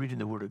 they're reading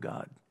the Word of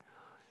God.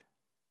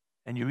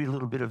 And you read a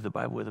little bit of the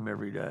Bible with them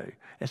every day.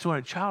 And so when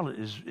a child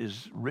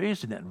is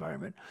raised in that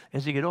environment,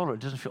 as they get older,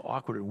 it doesn't feel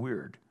awkward and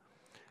weird.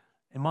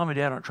 And mom and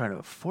dad aren't trying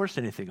to force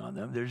anything on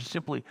them. They're just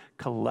simply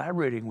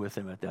collaborating with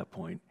them at that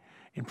point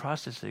in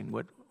processing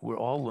what we're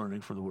all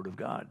learning from the Word of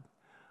God.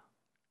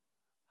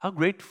 How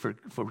great for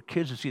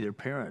kids to see their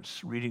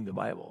parents reading the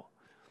Bible.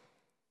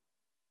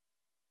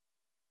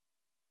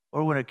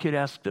 Or when a kid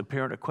asks the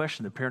parent a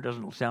question, the parent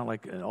doesn't sound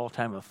like an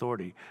all-time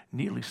authority,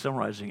 neatly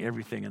summarizing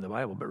everything in the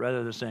Bible, but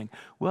rather they're saying,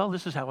 well,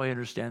 this is how I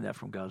understand that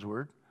from God's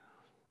Word.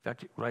 In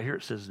fact, right here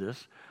it says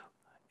this.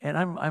 And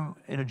I'm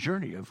in a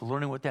journey of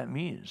learning what that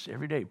means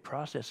every day,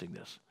 processing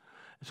this.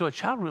 So a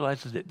child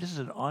realizes that this is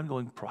an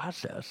ongoing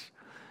process,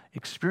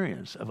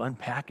 experience of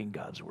unpacking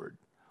God's Word.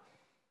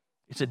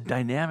 It's a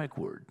dynamic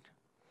word.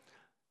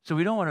 So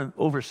we don't want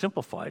to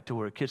oversimplify it to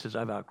where a kid says,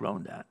 I've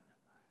outgrown that.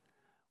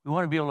 We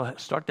want to be able to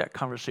start that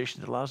conversation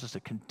that allows us to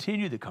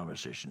continue the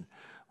conversation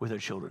with our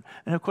children.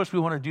 And of course, we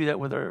want to do that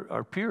with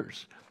our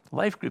peers.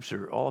 Life groups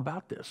are all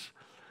about this.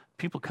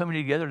 People coming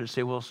together to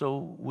say, well,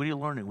 so what are you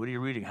learning? What are you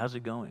reading? How's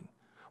it going?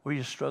 Where are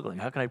you struggling?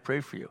 How can I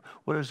pray for you?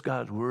 What does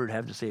God's Word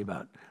have to say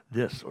about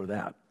this or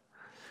that?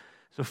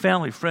 So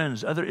family,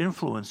 friends, other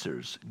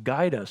influencers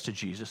guide us to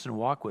Jesus and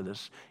walk with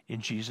us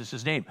in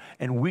Jesus' name.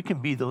 And we can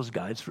be those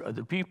guides for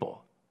other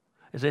people.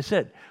 As I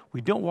said,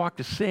 we don't walk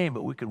the same,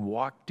 but we can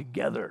walk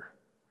together.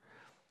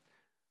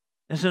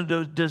 And so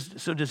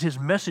does his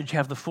message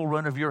have the full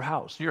run of your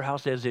house? Your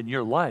house as in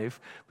your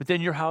life, but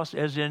then your house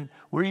as in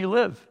where you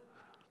live.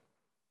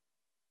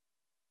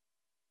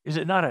 Is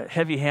it not a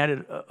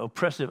heavy-handed,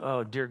 oppressive,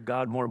 oh, dear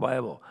God, more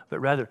Bible, but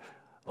rather,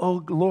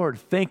 oh, Lord,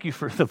 thank you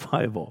for the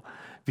Bible,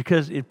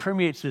 because it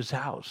permeates this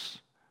house.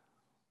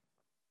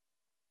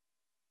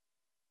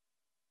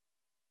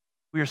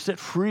 We are set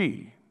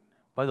free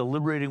by the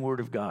liberating Word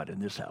of God in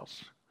this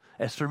house.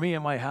 As for me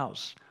and my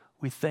house,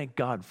 we thank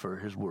God for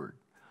His Word.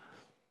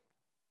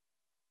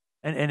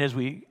 And as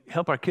we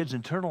help our kids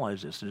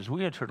internalize this, and as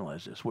we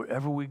internalize this,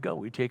 wherever we go,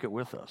 we take it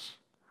with us.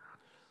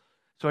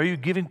 So are you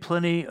giving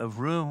plenty of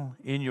room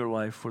in your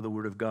life for the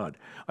Word of God?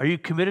 Are you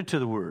committed to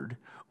the Word?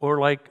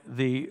 Or like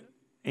the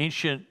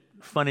ancient,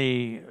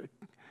 funny,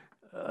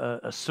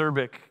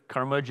 acerbic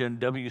curmudgeon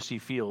W.C.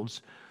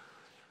 Fields,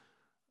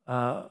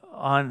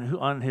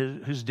 on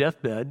his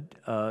deathbed,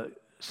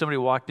 somebody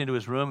walked into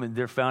his room and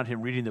there found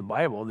him reading the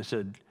Bible. And they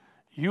said,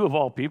 you of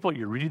all people,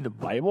 you're reading the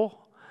Bible?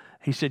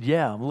 He said,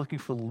 yeah, I'm looking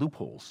for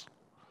loopholes.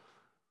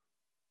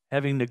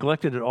 Having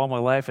neglected it all my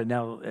life and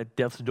now at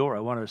death's door, I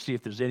want to see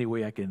if there's any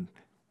way I can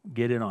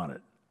get in on it.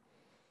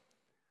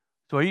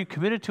 So are you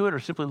committed to it or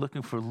simply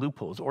looking for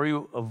loopholes? Or are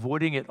you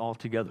avoiding it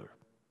altogether?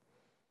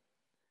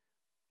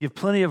 Give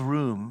plenty of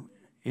room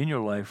in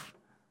your life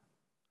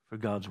for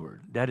God's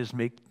Word. That is,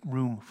 make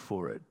room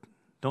for it.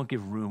 Don't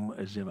give room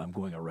as if I'm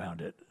going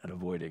around it and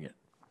avoiding it.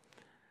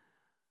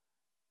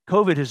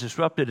 COVID has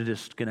disrupted and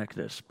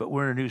disconnected us, but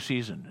we're in a new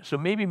season. So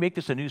maybe make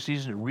this a new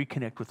season to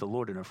reconnect with the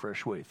Lord in a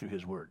fresh way through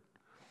His Word,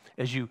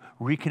 as you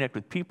reconnect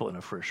with people in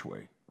a fresh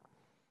way.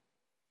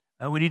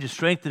 And we need to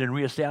strengthen and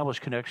reestablish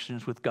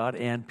connections with God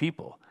and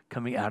people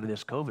coming out of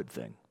this COVID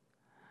thing.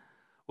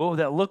 What will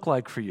that look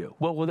like for you?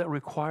 What will that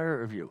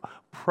require of you?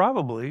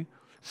 Probably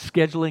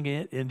scheduling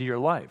it into your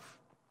life.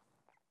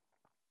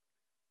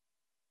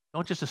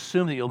 Don't just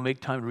assume that you'll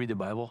make time to read the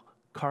Bible.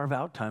 Carve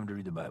out time to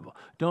read the Bible.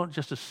 Don't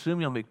just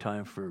assume you'll make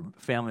time for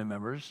family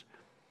members.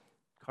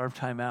 Carve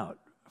time out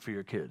for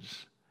your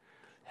kids.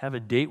 Have a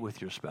date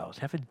with your spouse.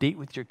 Have a date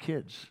with your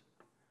kids.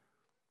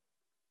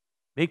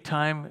 Make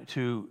time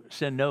to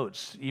send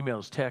notes,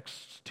 emails,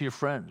 texts to your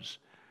friends.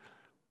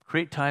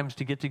 Create times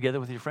to get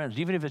together with your friends,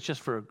 even if it's just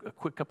for a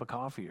quick cup of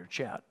coffee or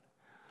chat.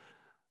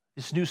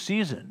 This new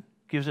season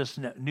gives us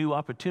new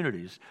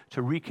opportunities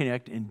to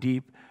reconnect in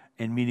deep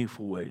and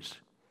meaningful ways.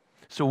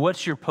 So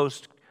what's your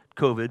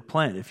post-COVID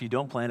plan? If you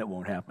don't plan, it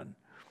won't happen.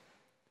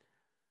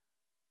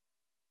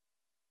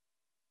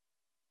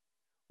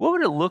 What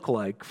would it look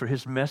like for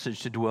His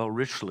message to dwell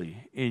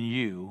richly in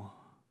you,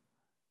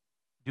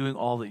 doing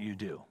all that you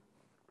do?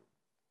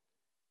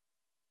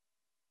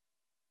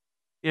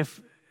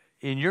 If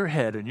in your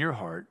head and your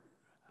heart,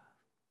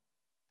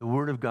 the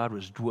Word of God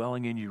was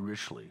dwelling in you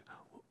richly,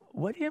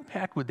 what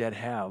impact would that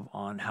have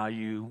on how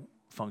you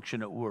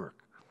function at work,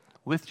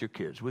 with your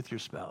kids, with your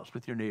spouse,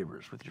 with your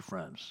neighbors, with your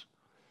friends?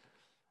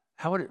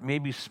 How would it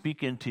maybe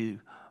speak into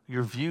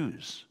your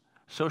views,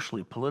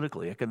 socially,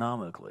 politically,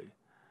 economically?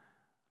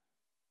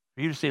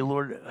 For you to say,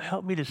 Lord,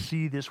 help me to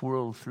see this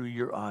world through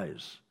your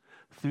eyes,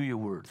 through your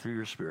Word, through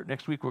your Spirit.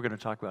 Next week, we're going to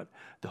talk about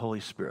the Holy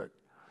Spirit,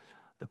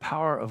 the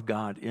power of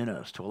God in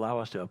us to allow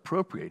us to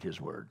appropriate His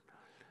Word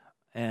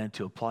and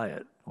to apply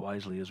it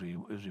wisely as we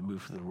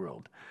move through the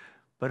world.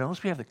 But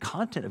unless we have the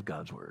content of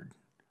God's Word,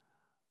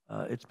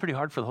 it's pretty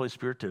hard for the Holy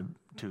Spirit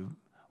to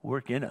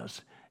work in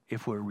us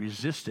if we're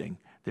resisting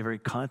the very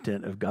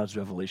content of God's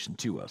revelation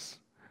to us.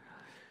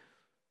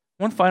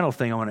 One final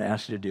thing I want to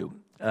ask you to do.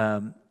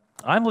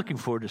 I'm looking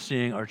forward to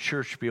seeing our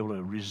church be able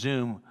to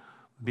resume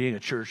being a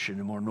church in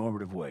a more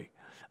normative way.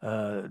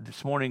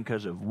 This morning,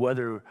 because of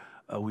weather,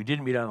 we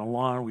didn't meet on the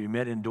lawn. We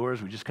met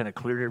indoors. We just kind of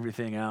cleared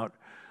everything out,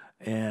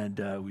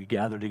 and we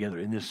gathered together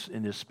in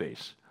this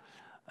space.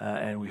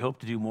 And we hope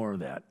to do more of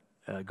that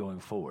going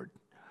forward.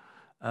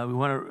 We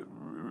want to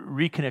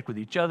reconnect with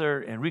each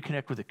other and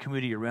reconnect with the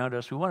community around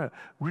us. We want to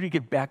really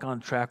get back on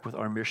track with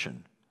our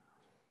mission,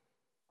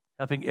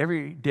 helping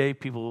everyday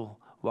people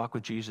walk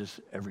with Jesus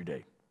every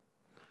day.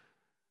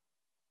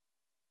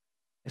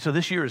 And so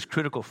this year is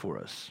critical for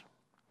us.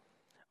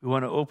 We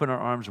want to open our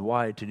arms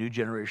wide to new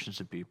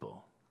generations of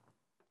people.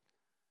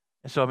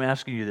 And so I'm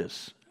asking you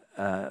this.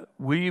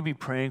 Will you be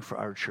praying for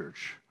our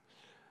church?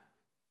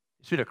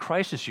 It's been a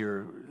crisis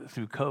year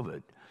through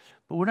COVID,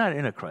 but we're not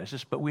in a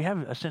crisis, but we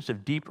have a sense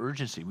of deep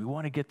urgency. We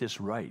want to get this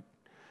right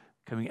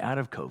coming out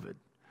of COVID.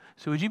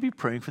 So would you be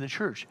praying for the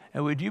church?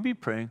 And would you be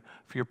praying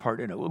for your part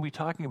in it? We'll be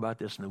talking about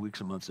this in the weeks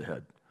and months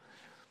ahead.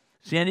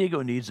 San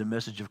Diego needs a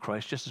message of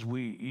Christ just as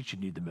we each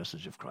need the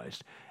message of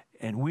Christ.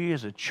 And we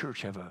as a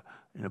church have an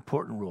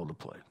important role to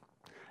play,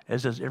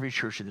 as does every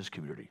church in this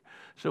community.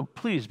 So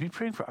please be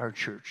praying for our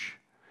church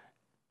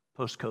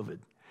post-COVID,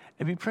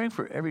 and be praying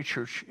for every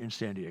church in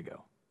San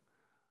Diego,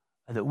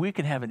 that we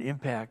can have an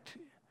impact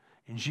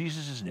in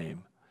Jesus'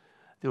 name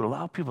that would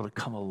allow people to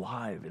come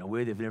alive in a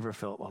way they've never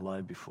felt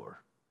alive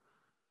before.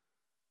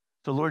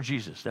 So Lord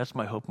Jesus, that's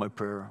my hope, my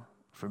prayer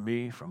for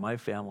me, for my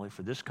family,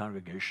 for this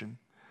congregation,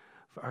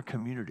 for our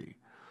community,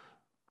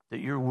 that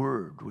your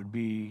word would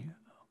be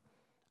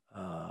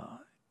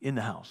in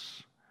the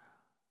house,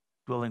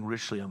 dwelling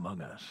richly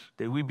among us,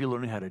 that we'd be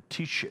learning how to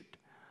teach it,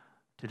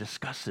 to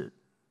discuss it,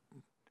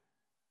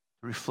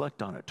 to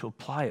reflect on it, to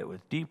apply it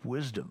with deep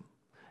wisdom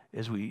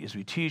as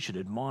we teach and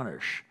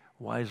admonish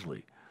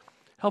wisely.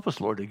 Help us,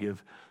 Lord, to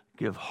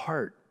give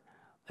heart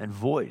and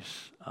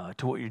voice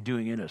to what you're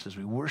doing in us as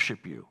we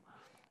worship you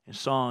in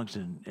songs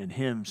and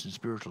hymns and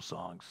spiritual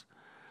songs.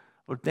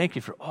 Lord, thank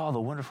you for all the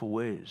wonderful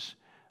ways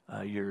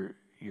you're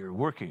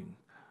working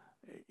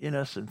in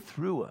us and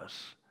through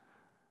us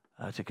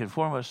to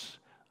conform us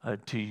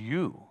to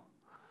you,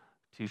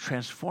 to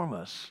transform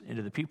us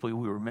into the people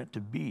we were meant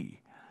to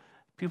be,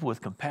 people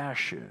with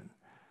compassion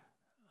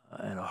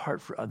and a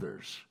heart for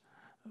others,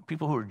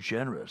 people who are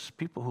generous,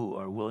 people who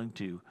are willing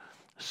to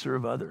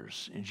serve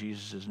others in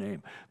Jesus'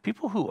 name,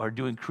 people who are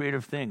doing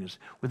creative things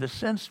with a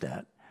sense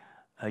that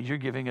you're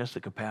giving us the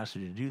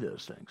capacity to do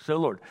those things. So,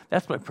 Lord,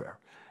 that's my prayer.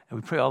 And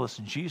we pray all this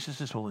in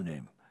Jesus' holy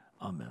name.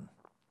 Amen.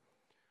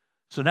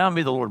 So now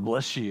may the Lord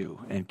bless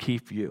you and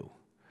keep you.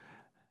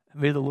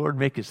 May the Lord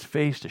make his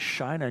face to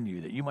shine on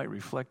you that you might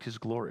reflect his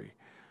glory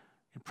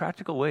in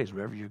practical ways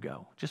wherever you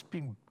go, just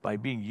by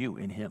being you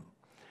in him.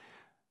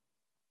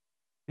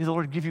 May the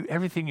Lord give you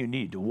everything you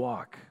need to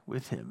walk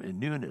with him in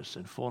newness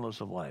and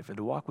fullness of life and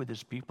to walk with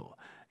his people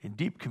in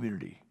deep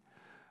community,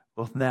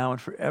 both now and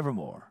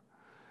forevermore.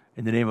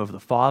 In the name of the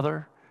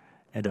Father,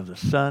 and of the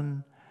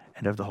Son,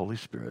 and of the Holy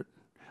Spirit.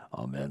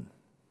 Amen.